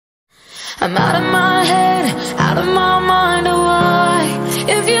I'm out of my head, out of my mind, oh why?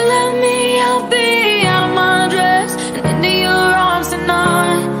 If you let me, I'll be out of my dress and into your arms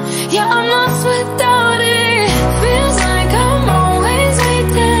tonight. Yeah, I'm lost without it. Feels like I'm always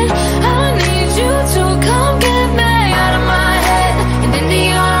waiting. I need you to come get me out of my head and into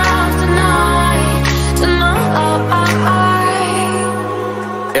your arms tonight.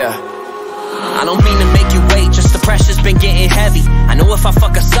 Yeah, I don't mean to make you wait, just the pressure's been getting heavy. I know if I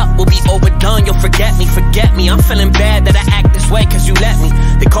fuck us up, we'll be overdone. You'll forget me. I'm feeling bad that I act this way cause you let me.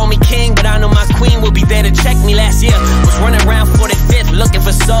 They call me king, but I know my queen will be there to check me. Last year, was running around 45th looking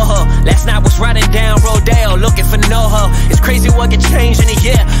for SoHo. Last night was riding down Rodeo looking for NoHo. It's crazy what can change in a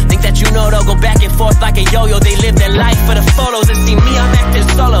year. Think that you know they'll go back and forth like a yo-yo. They live their life for the photos and see me, I'm acting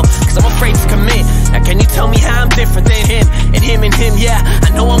solo cause I'm afraid to commit. Now can you tell me how I'm different than him? And him, yeah. I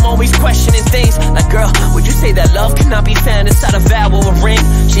know I'm always questioning things like, girl, would you say that love cannot be found inside a vow or a ring?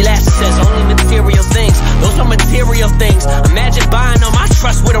 She laughs and says only material things. Those are material things. Imagine buying all my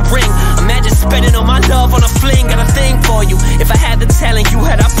trust with a ring. Imagine spending all my love on a fling. Got a thing for you. If I had the talent you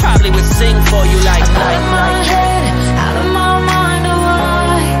had, I probably would sing for you like. I'm out of my head, out of my mind, oh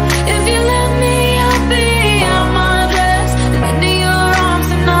why? If you let me, I'll be out of my dress and into your arms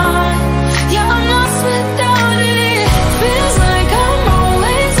tonight. Yeah, I'm lost without it. Feels like I'm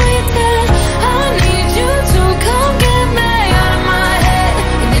always waiting. I need you to come get me out of my head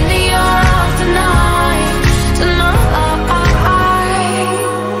and into your arms tonight.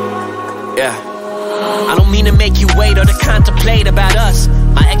 Yeah, I don't mean to make you wait or to contemplate about us.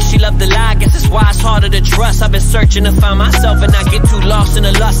 My ex, she loved to lie, guess that's why it's harder to trust. I've been searching to find myself and I get too lost in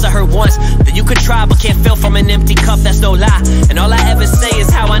the lust. I heard once that you could try but can't fill from an empty cup, that's no lie. And all I ever say is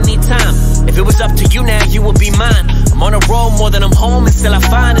how I need time. If it was up to you now, you would be mine. I'm on a road more than I'm home, and still I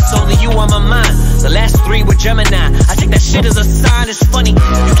find it's only you on my mind. The last 3 were Gemini, I think that shit is a sign. It's funny,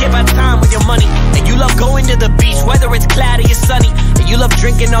 you can't buy time with your money. And you love going to the beach, whether it's cloudy or sunny. And you love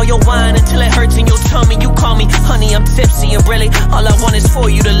drinking all your wine until it hurts in your tummy. You call me honey, I'm tipsy, and really all I want is for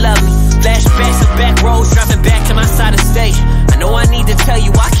you to love me. Flashbacks of back roads, driving back to my side of state. I know I need to tell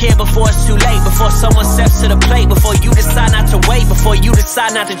you I care before it's too late. Before someone steps to the plate, before you decide not to wait, before you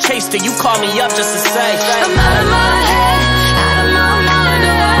decide not to chase, till you call me up just to say I'm out of my head, out of my mind,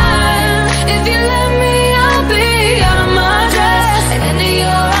 oh why? If you let me, I'll be out of my dress and into your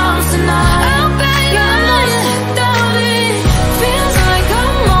arms tonight. I'll bet you're lost without it. Feels like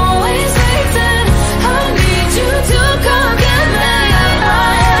I'm always waiting. I need you to come get me out of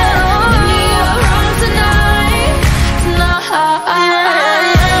my head and into your arms tonight.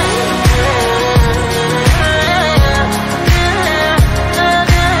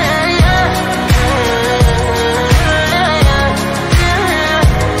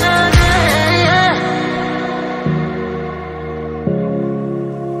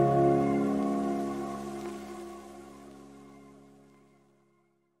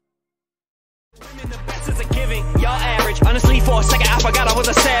 The best is a giving, y'all average. Honestly, for a second I forgot I was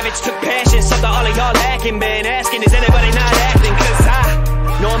a savage. Took passion, something all of y'all lacking. Been asking, is anybody not acting? Cause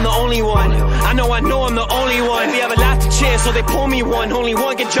I know I'm the only one. I know I'm the only one. We have a lot to cheer, so they pull me one. Only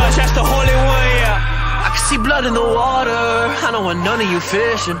one can judge, that's the holy one, yeah. I can see blood in the water, I don't want none of you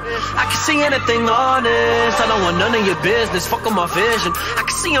fishing. I can see anything honest, I don't want none of your business. Fuck on my vision, I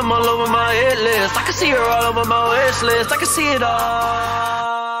can see them all over my hit list. I can see her all over my wish list. I can see it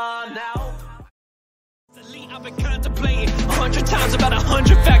all now. I've been contemplating 100 times about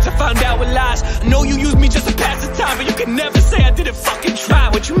 100 facts I found out with lies. I know you use me just to pass the time, but you can never say I didn't fucking try.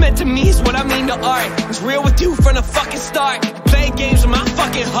 What you meant to me is what I mean to art. It's real with you from the fucking start. Play games with my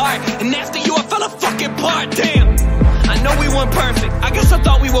fucking heart, and after you I fell a fucking part. Damn, I know we weren't perfect, I guess I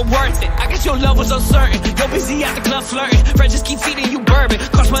thought we were worth it. I guess your love was uncertain, you're busy at the club flirting. Friends just keep feeding you bourbon,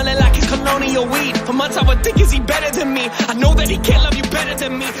 cause smelling like his colonial weed. For months I would think, is he better than me? I know that he can't love you better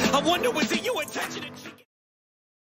than me. I wonder, was it your intention to